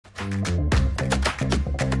Good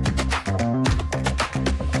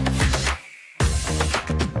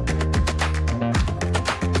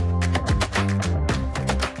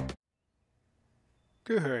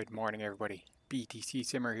morning, everybody. BTC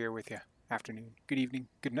Simmer here with you. Afternoon, good evening,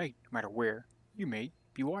 good night, no matter where you may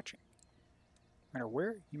be watching. No matter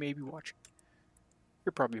where you may be watching.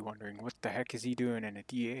 You're probably wondering, what the heck is he doing in a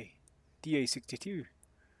DA? DA62.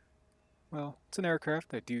 Well, it's an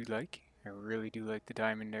aircraft I do like. I really do like the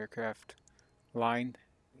Diamond aircraft line.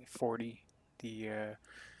 40, the,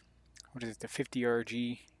 what is it, the 50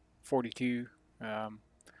 RG, 42,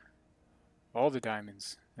 all the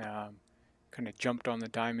Diamonds. Kind of jumped on the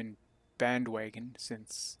Diamond bandwagon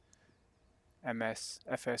since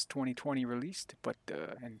MSFS2020 released, but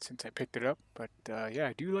and since I picked it up, but yeah,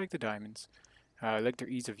 I do like the Diamonds. I like their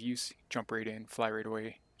ease of use, jump right in, fly right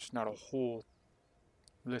away. There's not a whole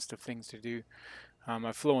list of things to do.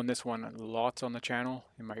 I've flown this one lots on the channel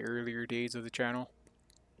in my earlier days of the channel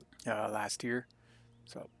last year,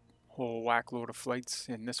 so whole whack load of flights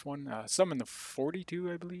in this one. Some in the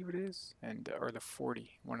 42, I believe it is, and or the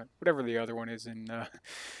 40, whatever the other one is in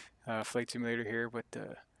Flight Simulator here. But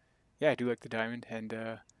yeah, I do like the Diamond,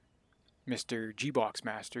 and Mr. G-Box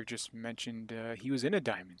Master just mentioned he was in a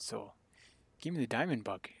Diamond, so gave me the Diamond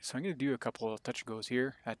bug. So I'm going to do a couple of touch and goes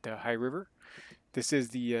here at High River. This is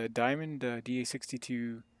the Diamond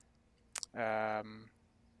DA62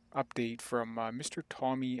 update from Mr.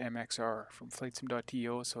 Tommy MXR from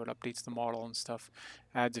FlightSim.to, so it updates the model and stuff,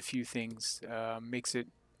 adds a few things, makes it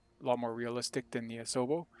a lot more realistic than the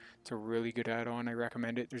Asobo. It's a really good add-on, I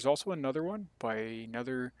recommend it. There's also another one by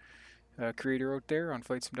another creator out there on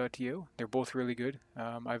FlightSim.to. They're both really good.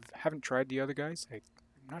 I haven't tried the other guys. I'm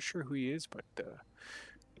not sure who he is, but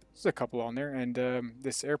there's a couple on there. And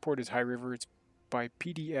this airport is High River. It's by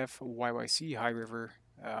PDF YYC High River,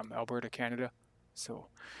 Alberta, Canada. So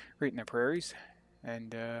right in the prairies,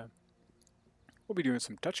 and we'll be doing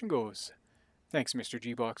some touch and goes. Thanks, Mr.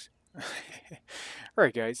 G-Box.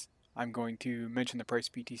 Alright guys, I'm going to mention the price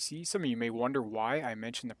BTC. Some of you may wonder why I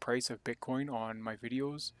mention the price of Bitcoin on my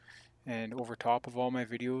videos and over top of all my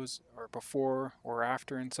videos, or before or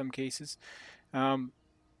after in some cases.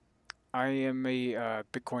 I am a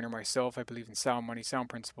Bitcoiner myself. I believe in sound money, sound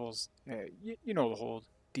principles. You know the whole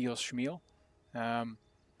deal schmeal.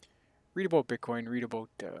 Read about Bitcoin, read about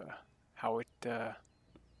how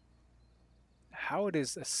it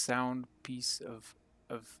is a sound piece of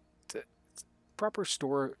the proper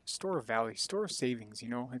store of value, store of savings. You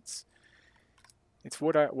know, it's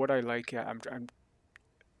what I like. I'm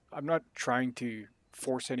not trying to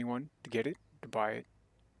force anyone to get it, to buy it.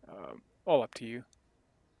 All up to you.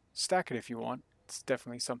 Stack it if you want. It's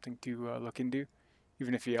definitely something to look into,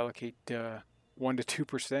 even if you allocate 1 to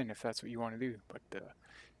 2% if that's what you want to do. But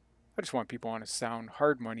I just want people on a sound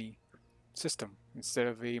hard money system instead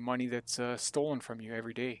of a money that's stolen from you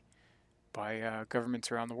every day by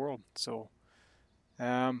governments around the world. So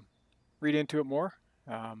read into it more.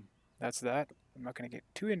 That's that. I'm not going to get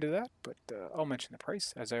too into that, but I'll mention the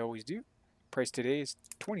price as I always do. Price today is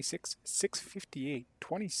 $26,658.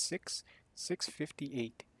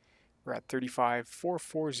 $26,658. We're at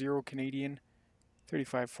 35,440 Canadian.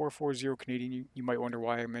 35,440 Canadian. You might wonder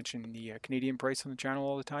why I mention the Canadian price on the channel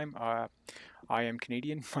all the time. I am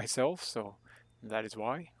Canadian myself, so that is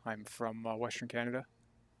why. I'm from Western Canada.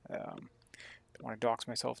 Don't want to dox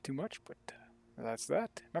myself too much, but that's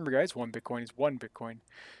that. Remember guys, one Bitcoin is one Bitcoin.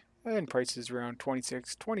 And prices around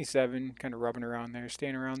 26, 27, kind of rubbing around there,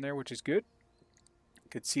 staying around there, which is good.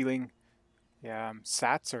 Good ceiling. Yeah,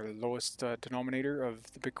 sats are the lowest denominator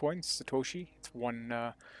of the Bitcoins, Satoshi. It's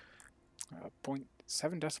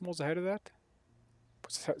 0.7 decimals ahead of that.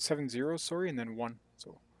 7 zeros, sorry, and then 1.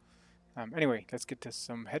 So anyway, let's get to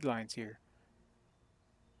some headlines here.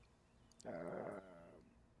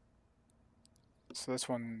 So this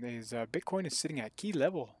one is Bitcoin is sitting at key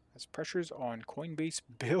level as pressures on Coinbase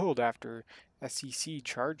build after SEC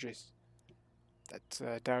charges. That's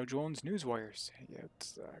Dow Jones Newswires. Yeah,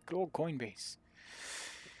 it's good old Coinbase.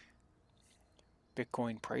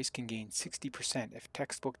 Bitcoin price can gain 60% if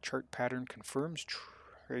textbook chart pattern confirms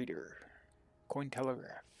trader.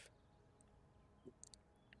 Cointelegraph.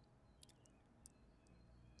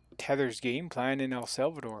 Tether's game plan in El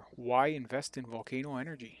Salvador. Why invest in volcano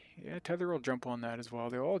energy? Yeah, Tether will jump on that as well.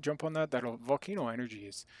 They'll all jump on that. That volcano energy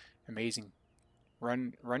is amazing.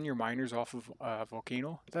 Run your miners off of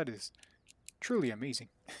volcano. That is truly amazing.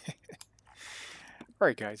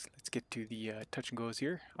 Alright guys, let's get to the touch and goes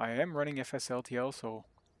here. I am running FSLTL, so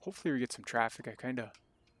hopefully we get some traffic. I kind of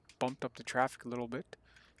bumped up the traffic a little bit,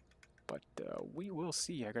 but we will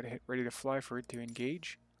see. I gotta hit ready to fly for it to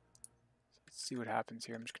engage. Let's see what happens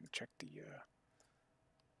here. I'm just going to check the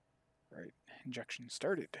right, injection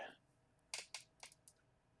started.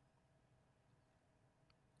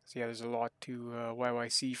 So yeah, there's a lot to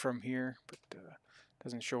YYC from here, but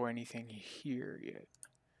doesn't show anything here yet.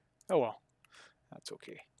 Oh well, that's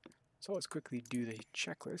okay. So let's quickly do the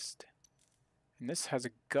checklist. And this has a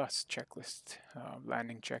GUS checklist,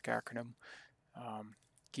 landing check acronym,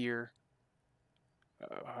 gear.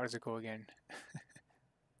 How does it go again?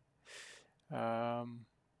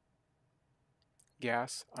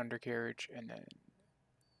 Gas, undercarriage, and then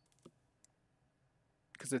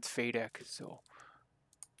because it's FADEC, so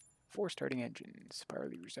 4 starting engines, power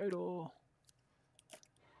levers idle,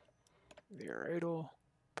 they are idle,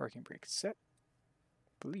 parking brake set,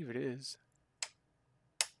 I believe it is.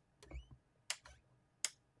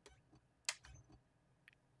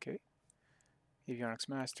 Okay, avionics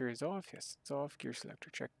master is off, yes it's off, gear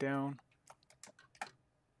selector check down,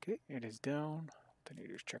 okay it is down,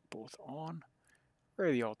 alternators check both on. Where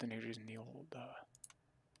are the alternators in the old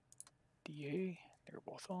DA? They're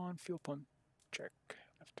both on, fuel pump check,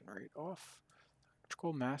 left and right off,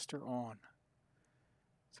 electrical master on.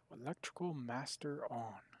 So electrical master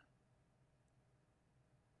on.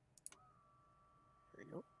 There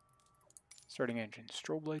you go. Starting engine,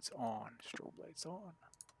 strobe lights on, strobe lights on.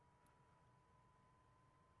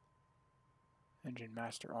 Engine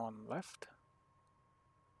master on left.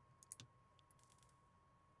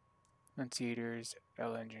 Annunciators,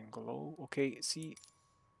 L engine glow. Okay, see,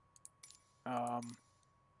 I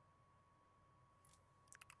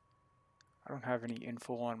don't have any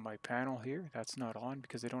info on my panel here. That's not on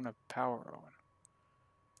because I don't have power on.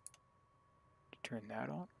 Turn that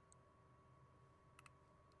on.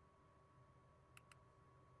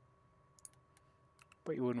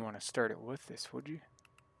 But you wouldn't want to start it with this, would you?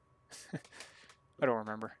 I don't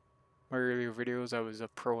remember. My earlier videos, I was a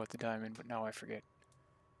pro at the diamond, but now I forget.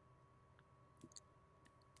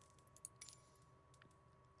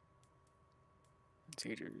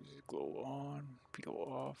 Annunciators glow on, PO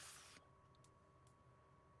off.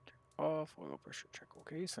 Off, oil pressure check.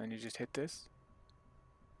 Okay, so then you just hit this.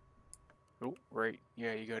 Oh, right.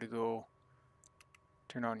 Yeah, you gotta go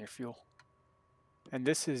turn on your fuel. And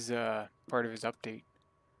this is part of his update.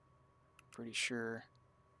 Pretty sure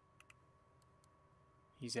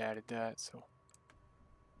he's added that, so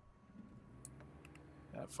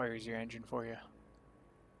that fires your engine for you. I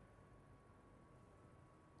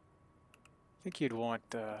think you'd want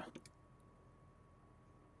so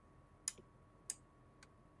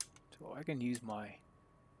I can use my,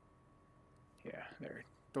 yeah, there,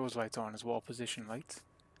 those lights on as well, position lights.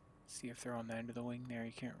 See if they're on the end of the wing there.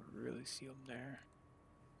 You can't really see them there.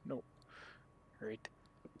 Nope. Right.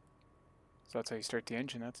 So that's how you start the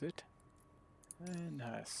engine, that's it. And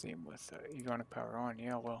same with avionic power on,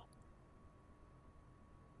 yeah, well.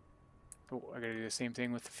 Oh, I gotta do the same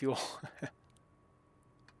thing with the fuel.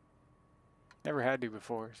 Never had to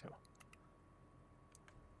before, so.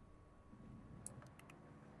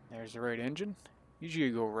 There's the right engine. Usually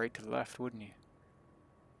you go right to left, wouldn't you?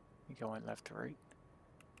 You go in left to right.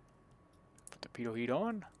 Put the pitot heat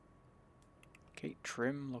on. Okay,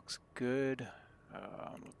 trim looks good.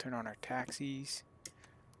 We'll turn on our taxis.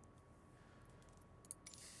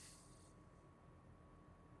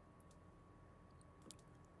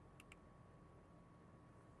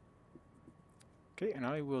 Okay, and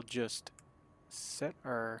I will just set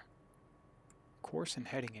our course and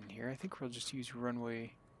heading in here. I think we'll just use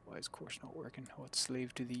runway. Why is course not working? Oh, it's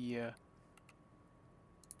slave to the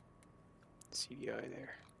CDI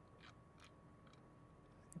there.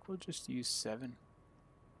 I think we'll just use 7.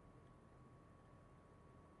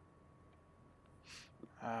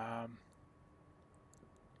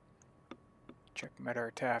 Check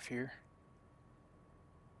MEDAR TAF here.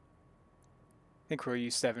 I think we'll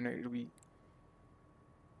use 7. It'll be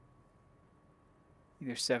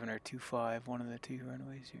either 7 or 2.5, one of the two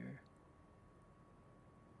runways here.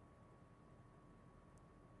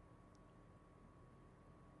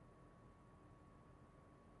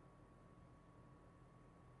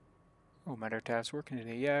 Oh, MEDAR TAF's working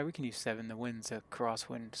today. Yeah, we can use 7. The wind's a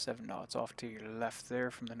crosswind, 7 knots off to your left there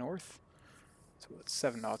from the north. So it's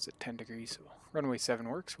 7 knots at 10 degrees. So runway 7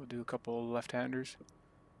 works. We'll do a couple left-handers.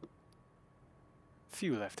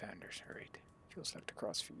 Few left-handers, alright. Fuel select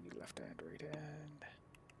across few left hand, right hand.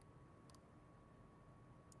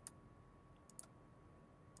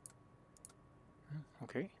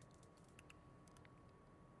 Okay.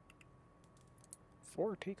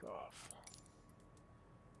 For takeoff.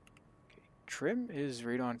 Okay. Trim is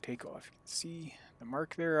right on takeoff. You can see the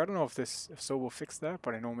mark there. I don't know if Sobo fixed that,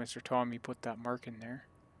 but I know Mr. Tommy put that mark in there.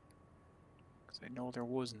 Because I know there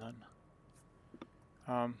was none.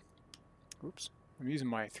 Oops, I'm using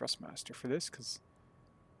my Thrustmaster for this because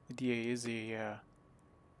the DA is a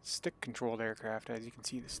stick-controlled aircraft, as you can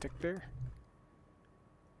see the stick there.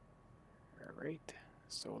 Alright,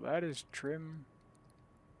 so that is trim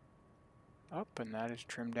up and that is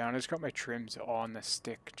trim down. I just got my trims on the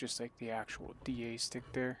stick, just like the actual DA stick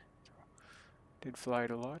there. So, did fly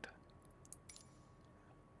it a lot.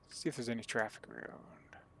 See if there's any traffic around.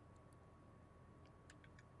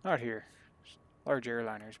 Not here. Large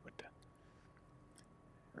airliners, but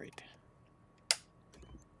right.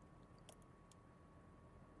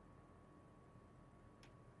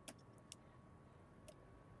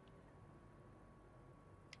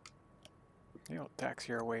 We'll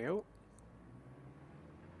taxi our way out.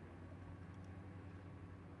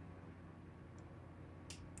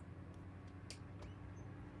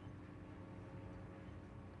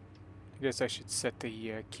 I guess I should set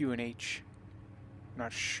the Q&H.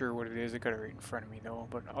 Not sure what it is. I got it right in front of me though,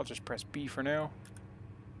 but I'll just press B for now.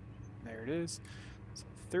 There it is. So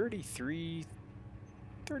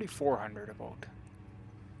 3,400 about.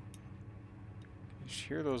 You just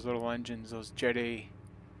hear those little engines, those Jet A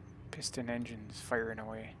piston engines firing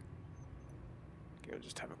away. Okay, I'll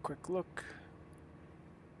just have a quick look.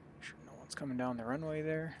 Make sure no one's coming down the runway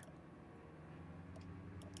there.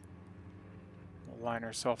 We'll line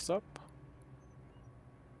ourselves up.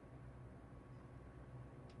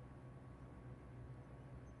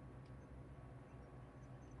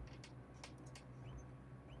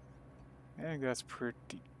 I think that's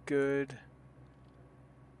pretty good.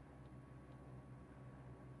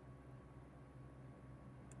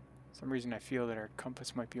 For some reason I feel that our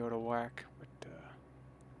compass might be out of whack, but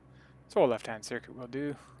so a left-hand circuit will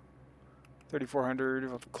do. 3,400,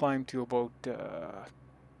 we'll climb to about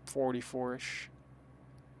 44-ish.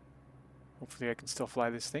 Hopefully I can still fly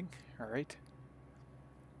this thing. Alright.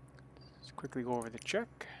 Let's quickly go over the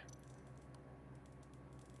check.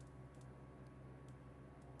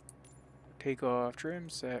 Takeoff trim,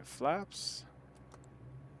 set flaps.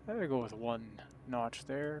 There, go with one notch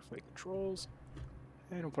there, flight controls.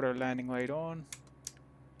 And we'll put our landing light on.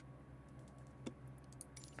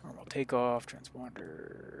 Normal takeoff,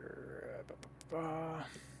 transponder. Up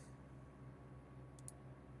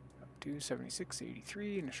to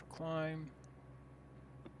 7683, initial climb.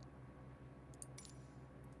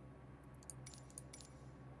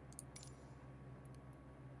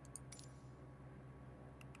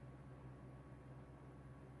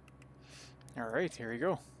 Alright, here we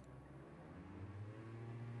go.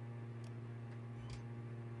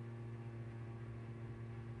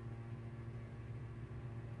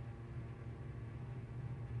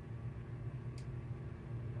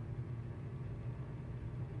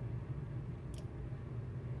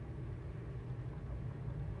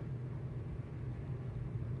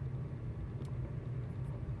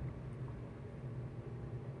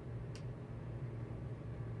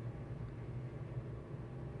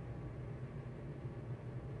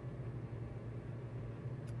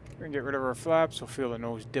 We're gonna get rid of our flaps. We'll feel the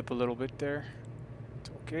nose dip a little bit there.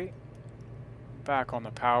 It's okay. Back on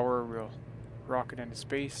the power, we'll rocket into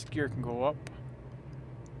space. Gear can go up.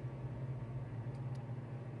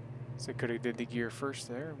 So I could have did the gear first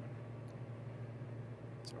there.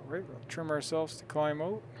 It's alright, we'll trim ourselves to climb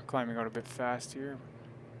out. Climbing out a bit fast here.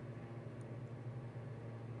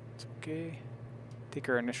 It's okay. Take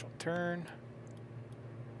our initial turn.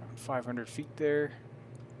 Around 500 feet there.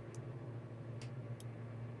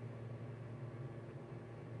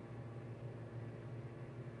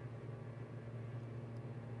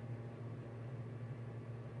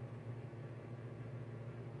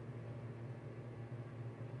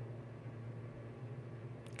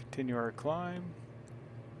 Continue our climb.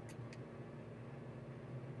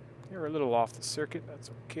 Yeah, we're a little off the circuit,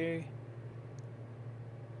 that's okay.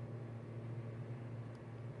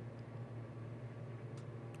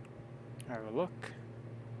 Have a look.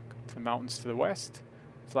 The mountains to the west,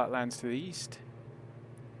 flatlands to the east.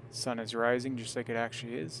 Sun is rising just like it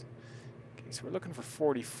actually is. Okay, so we're looking for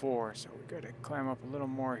 44, so we gotta climb up a little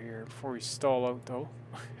more here before we stall out though.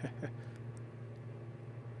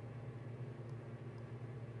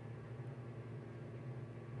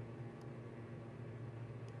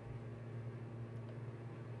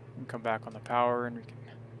 Come back on the power and we can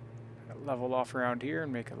level off around here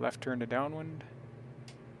and make a left turn to downwind.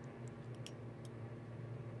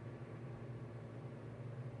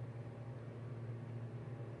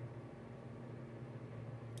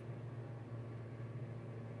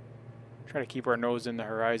 Try to keep our nose in the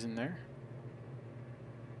horizon there.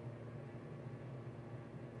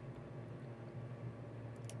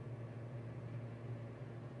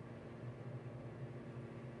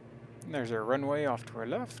 And there's our runway off to our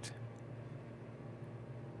left.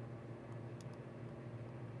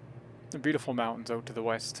 The beautiful mountains out to the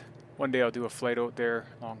west. One day I'll do a flight out there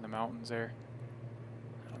along the mountains there.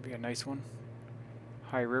 That'll be a nice one.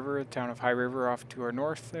 High River, the town of High River off to our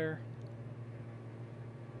north there.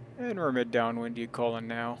 And we're mid downwind, you call in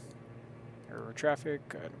now. Air traffic,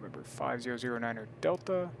 November 5009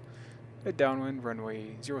 Delta. Mid downwind,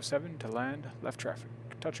 runway 07 to land, left traffic,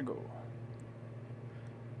 touch and go.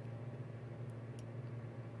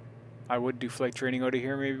 I would do flight training out of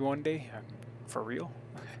here maybe one day, for real.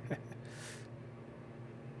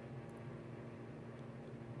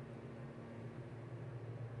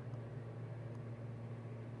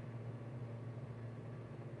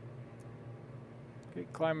 Okay,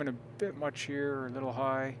 climbing a bit much here, a little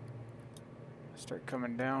high. Start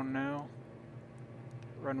coming down now.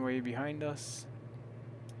 Runway behind us.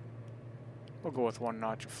 We'll go with 1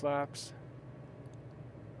 notch of flaps.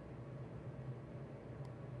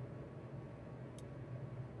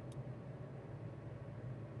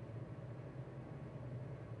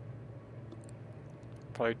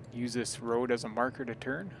 Probably use this road as a marker to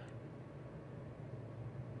turn.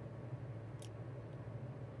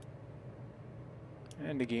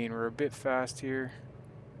 And again, we're a bit fast here.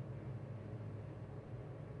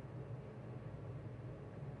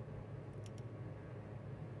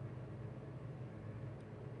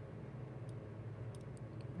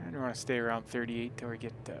 And we want to stay around 38 till we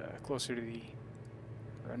get closer to the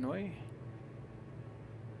runway.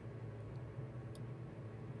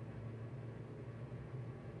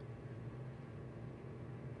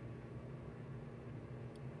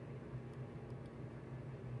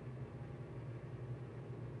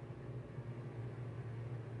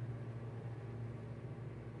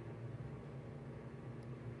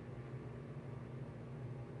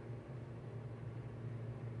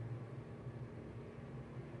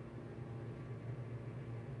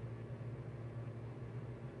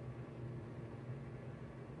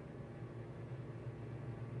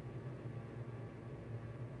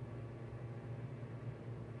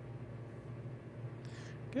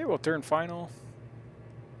 Okay, we'll turn final.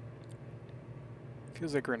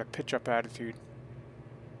 Feels like we're in a pitch up attitude.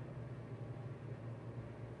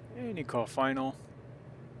 And you call final.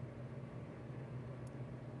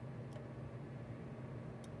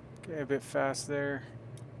 Okay, a bit fast there.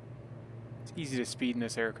 It's easy to speed in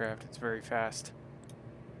this aircraft, it's very fast.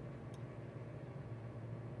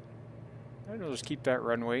 And we'll just keep that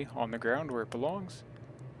runway on the ground where it belongs.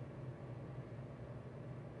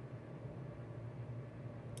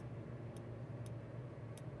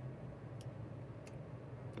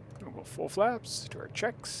 We'll go full flaps to our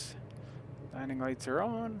checks. Landing lights are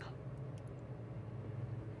on.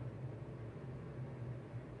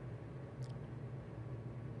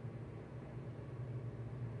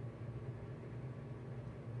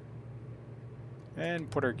 And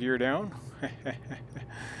put our gear down.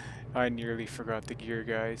 I nearly forgot the gear,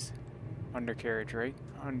 guys. Undercarriage, right?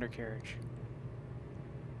 Undercarriage.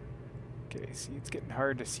 Okay, see, it's getting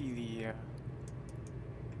hard to see the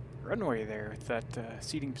runway there with that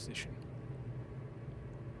seating position.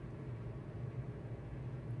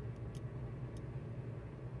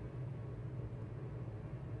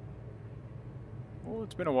 Well,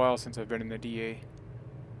 it's been a while since I've been in the DA.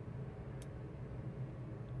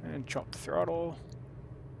 And chop the throttle.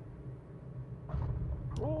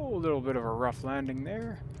 Oh, a little bit of a rough landing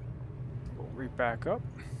there. Go right back up.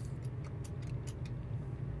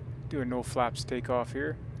 Do a no flaps takeoff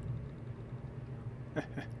here.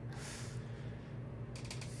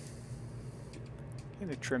 And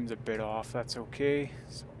the trim's a bit off, that's okay.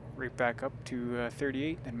 So right back up to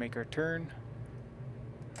 38 and make our turn.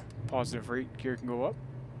 Positive rate, gear can go up.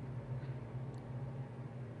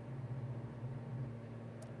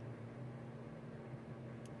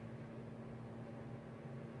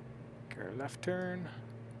 Make our left turn.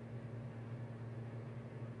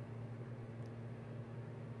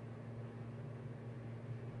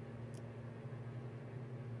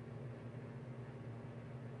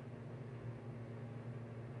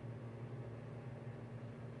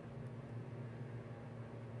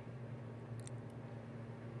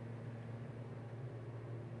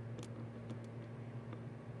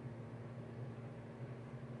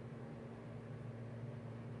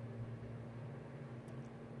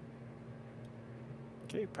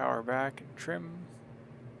 Okay, power back and trim.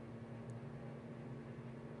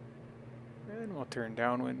 And we'll turn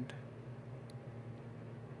downwind.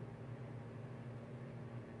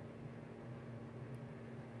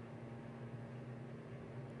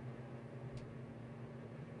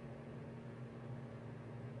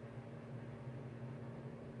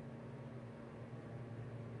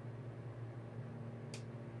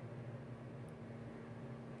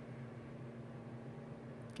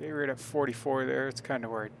 Okay, we're at 44 there. It's kind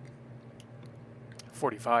of where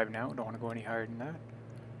 45 now. Don't want to go any higher than that.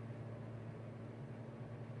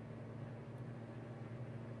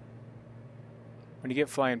 When you get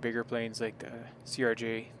flying bigger planes like the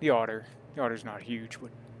CRJ, the Otter's not huge,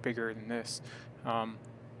 but bigger than this,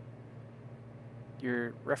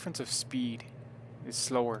 your reference of speed is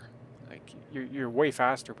slower. Like you're way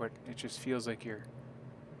faster, but it just feels like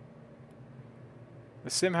the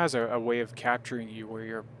sim has a way of capturing you where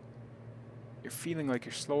you're feeling like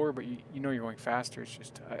you're slower, but you know you're going faster. It's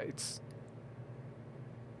just it's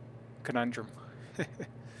conundrum.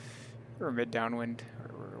 Or mid downwind,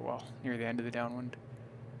 or well, near the end of the downwind.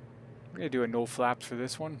 We're gonna do a no flaps for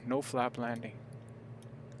this one. No flap landing.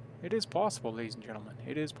 It is possible, ladies and gentlemen.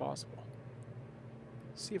 It is possible.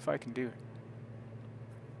 Let's see if I can do it.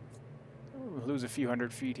 We'll lose a few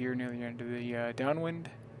hundred feet here near the end of the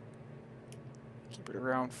downwind. Keep it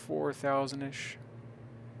around 4,000-ish.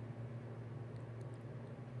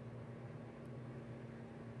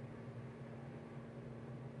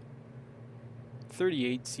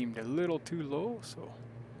 .38 seemed a little too low, so...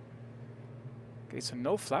 Okay, so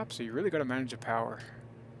no flaps, so you really got to manage the power.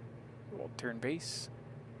 We'll turn base.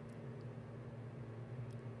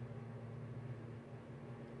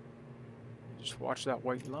 Just watch that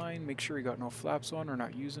white line, make sure we got no flaps on or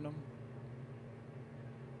not using them.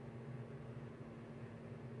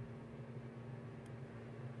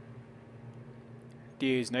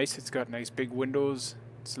 DA is nice, it's got nice big windows.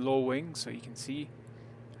 It's low wing, so you can see.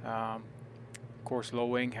 Of course, low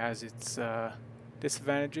wing has its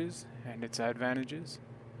disadvantages and its advantages.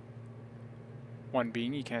 One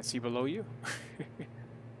being you can't see below you.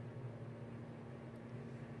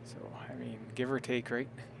 So, I mean, give or take, right?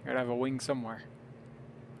 You gotta have a wing somewhere.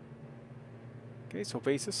 Okay, so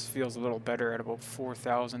basis feels a little better at about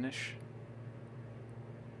 4,000-ish.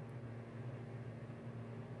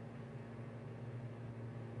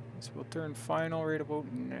 So we'll turn final right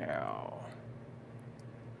about now.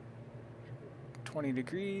 20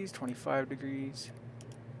 degrees, 25 degrees.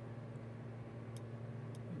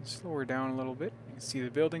 Slow her down a little bit. You can see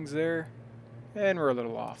the buildings there. And we're a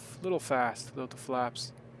little off. A little fast, a little to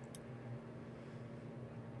flaps.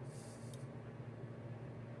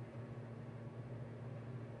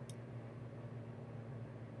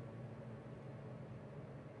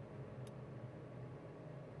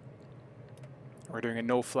 We're doing a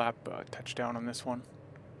no flap touchdown on this one.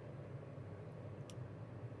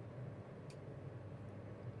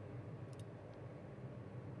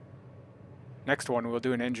 Next one, we'll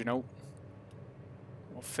do an engine out.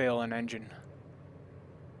 We'll fail an engine.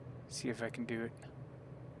 See if I can do it.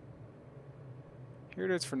 Here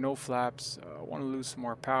it is for no flaps. I want to lose some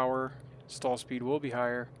more power. Stall speed will be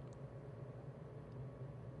higher.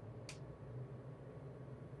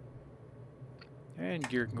 And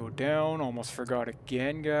gear can go down. Almost forgot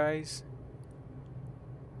again, guys.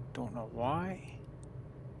 Don't know why.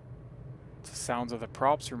 The sounds of the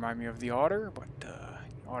props remind me of the Otter, but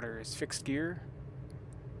Otter is fixed gear.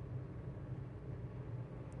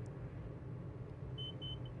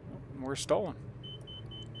 We're stalling.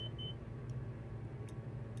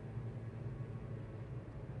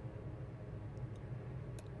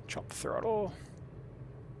 Chop the throttle.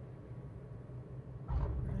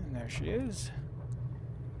 And there she is.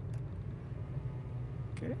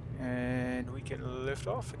 Okay, and we can lift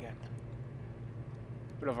off again.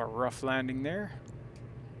 Bit of a rough landing there.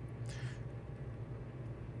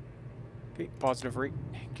 Okay, positive rate.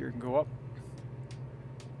 Gear can go up.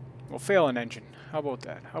 We'll fail an engine. How about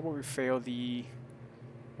that? How about we fail the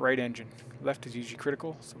right engine? Left is usually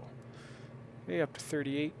critical, so okay, up to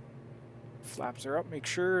 38. Flaps are up. Make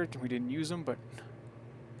sure we didn't use them, but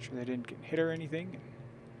make sure they didn't get hit or anything. Here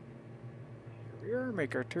we are.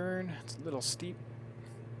 Make our turn. It's a little steep.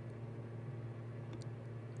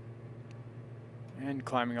 And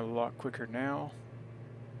climbing a lot quicker now.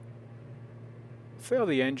 Fail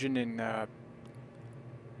the engine in,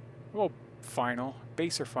 well, final.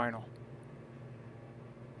 Base or final?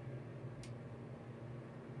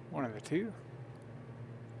 One of the two.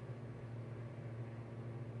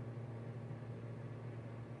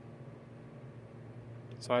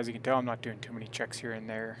 So as you can tell, I'm not doing too many checks here and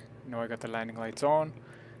there. You know, I got the landing lights on.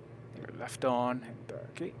 They're left on. And,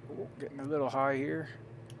 okay, oh, getting a little high here.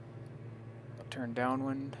 I'll turn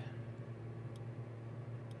downwind.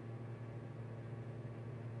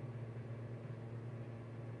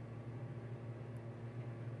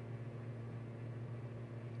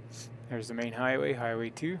 There's the main highway, Highway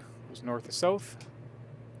 2, goes north to south.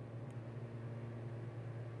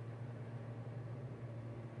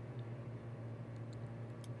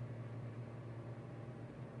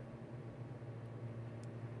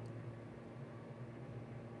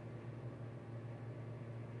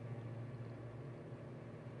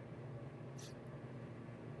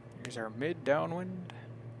 There's our mid downwind.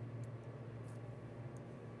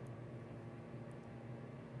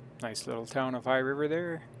 Nice little town of High River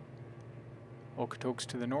there. Okotoks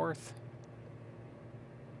to the north.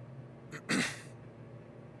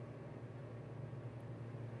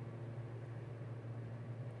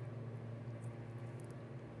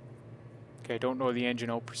 Okay, I don't know the engine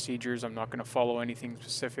out procedures. I'm not going to follow anything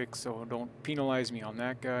specific, so don't penalize me on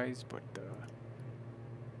that, guys. But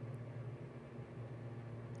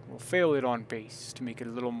we'll fail it on base to make it a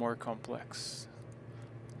little more complex.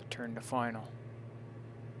 Turn to final.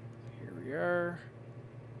 Here we are.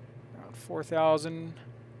 Around 4,000.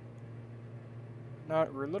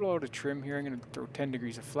 We're a little out of trim here. I'm going to throw 10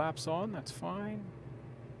 degrees of flaps on. That's fine.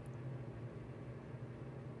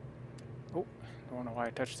 Oh, don't know why I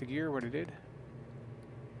touched the gear, what it did.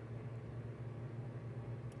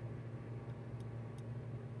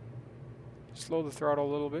 Slow the throttle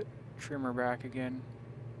a little bit. Trim her back again.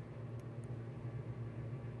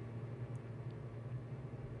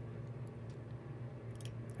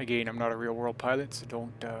 Again, I'm not a real world pilot, so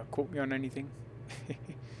don't quote me on anything. So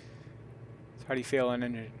how do you fail an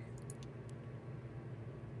engine?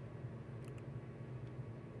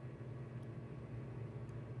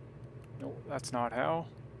 No, that's not how.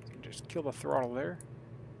 You can just kill the throttle there.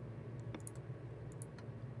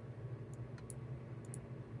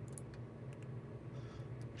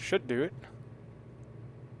 Should do it.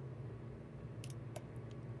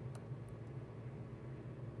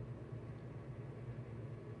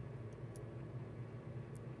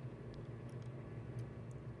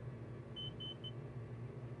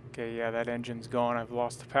 Okay, yeah, that engine's gone. I've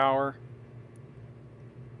lost the power.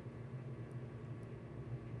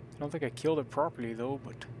 I don't think I killed it properly though,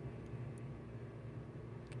 but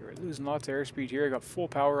okay, we're losing lots of airspeed here. I got full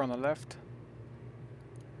power on the left.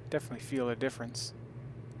 Definitely feel a difference.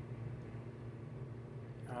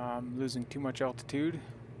 I'm losing too much altitude.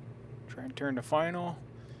 Try and turn to final.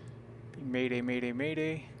 Mayday, mayday,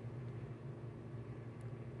 mayday.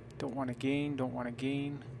 Don't want to gain, don't want to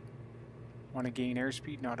gain. Want to gain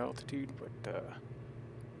airspeed, not altitude, but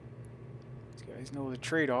these guys know the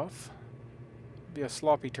trade-off. Be a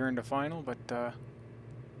sloppy turn to final, but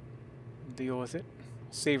deal with it.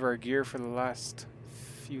 Save our gear for the last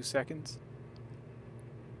few seconds.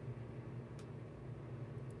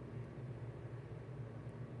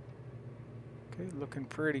 Okay, looking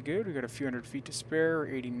pretty good. We got a few hundred feet to spare,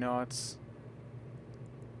 80 knots.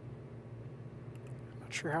 I'm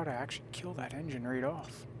not sure how to actually kill that engine right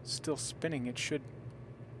off. Still spinning, it should.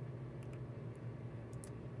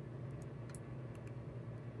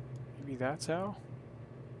 Maybe that's how?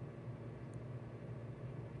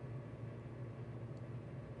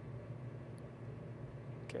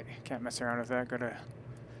 Okay, can't mess around with that. Gotta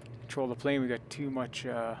control the plane. We got too much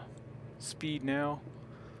speed now.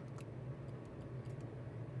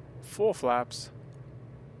 Full flaps.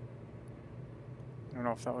 I don't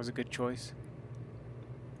know if that was a good choice.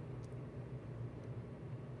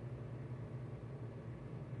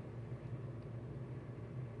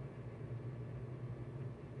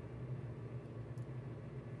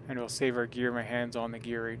 And we'll save our gear. My hand's on the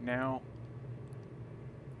gear right now.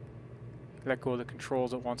 Let go of the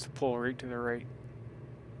controls. It wants to pull right to the right.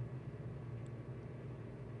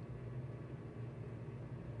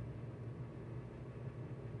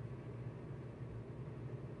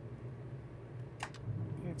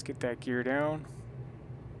 Let's get that gear down.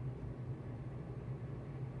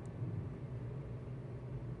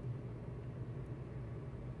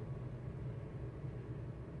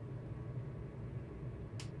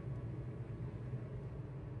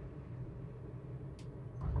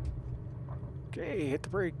 Okay, hit the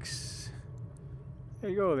brakes. There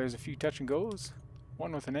you go, there's a few touch and goes.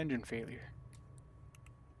 One with an engine failure.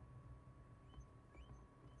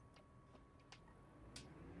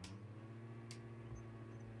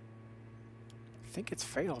 I think it's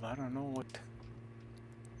failed, I don't know what.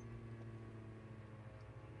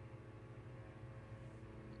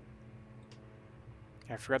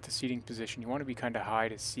 Yeah, I forgot the seating position. You want to be kind of high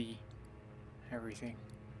to see everything.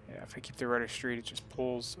 Yeah, if I keep the rudder straight, it just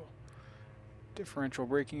pulls. So. Differential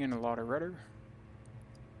braking and a lot of rudder.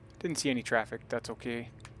 Didn't see any traffic, that's okay.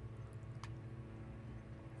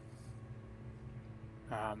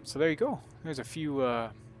 So there you go. There's a few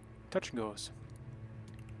touch and goes.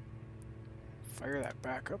 Fire that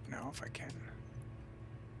back up now if I can.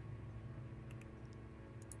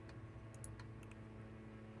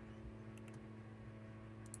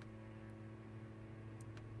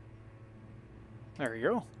 There we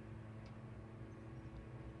go.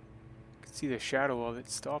 See the shadow of it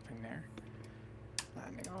stopping there.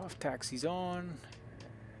 Landing off, taxi's on.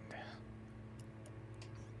 And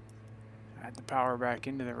add the power back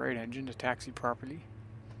into the right engine to taxi properly.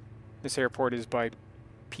 This airport is by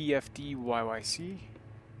PFDYYC,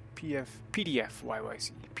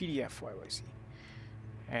 PDFYYC.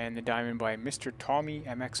 And the diamond by Mr. Tommy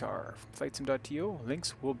MXR from FlightSim.to.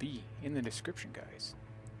 Links will be in the description, guys.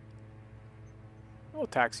 We'll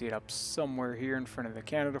taxi it up somewhere here in front of the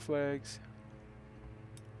Canada flags.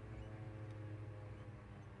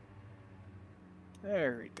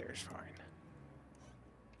 There, right there's fine.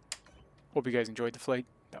 Hope you guys enjoyed the flight.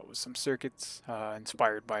 That was some circuits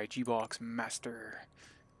inspired by G-Box Master.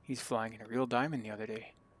 He's flying in a real diamond the other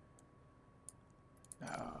day.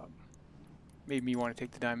 Made me want to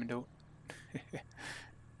take the diamond out.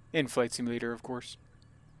 In Flight Simulator, of course.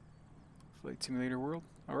 Flight Simulator world.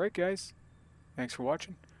 Alright, guys. Thanks for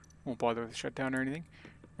watching. Won't bother with the shutdown or anything.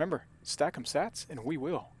 Remember, stack 'em sats, and we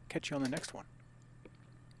will catch you on the next one.